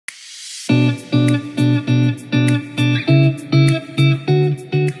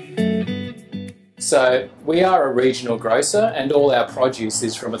So we are a regional grocer and all our produce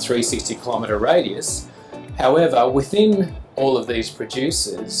is from a 360-kilometre radius. However, within all of these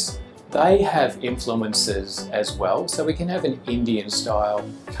producers, they have influences as well. So we can have an Indian style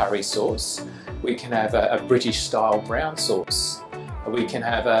curry sauce, we can have a British style brown sauce, we can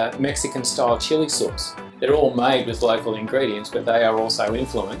have a Mexican style chili sauce. They're all made with local ingredients, but they are also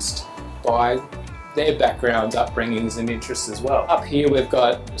influenced by their backgrounds, upbringings and interests as well. Up here we've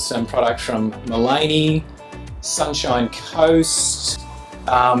got some products from Mullaney, Sunshine Coast.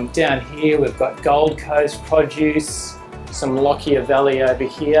 Down here we've got Gold Coast produce, some Lockyer Valley over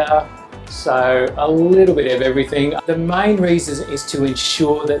here. So a little bit of everything. The main reason is to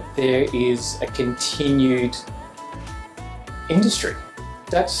ensure that there is a continued industry.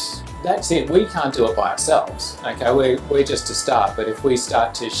 That's it. We can't do it by ourselves. Okay, we're just a start, but if we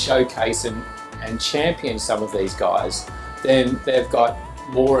start to showcase and champion some of these guys, then they've got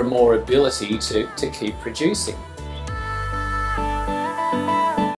more and more ability to keep producing.